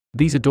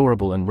These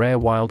adorable and rare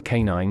wild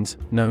canines,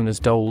 known as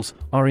dholes,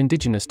 are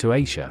indigenous to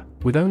Asia,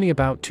 with only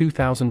about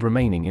 2,000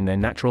 remaining in their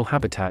natural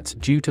habitats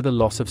due to the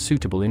loss of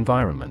suitable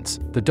environments.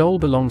 The dhole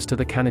belongs to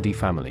the Canidae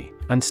family,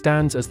 and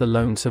stands as the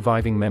lone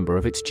surviving member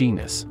of its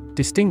genus,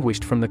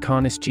 distinguished from the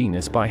Canis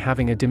genus by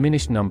having a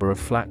diminished number of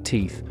flat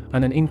teeth,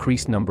 and an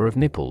increased number of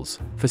nipples,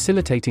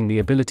 facilitating the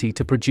ability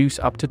to produce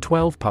up to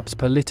 12 pups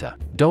per litter.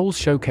 Dholes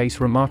showcase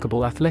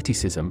remarkable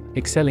athleticism,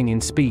 excelling in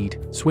speed,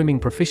 swimming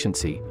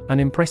proficiency, and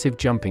impressive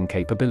jumping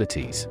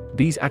capabilities.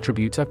 These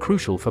attributes are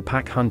crucial for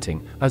pack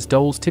hunting, as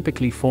dholes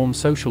typically form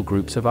social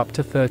groups of up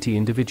to 30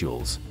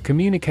 individuals.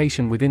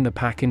 Communication within the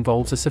pack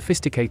involves a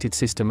sophisticated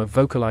system of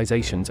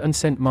vocalizations and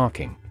scent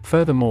marking.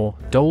 Furthermore,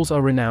 dholes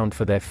are renowned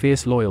for their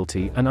fierce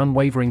loyalty and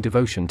unwavering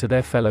devotion to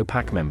their fellow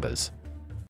pack members.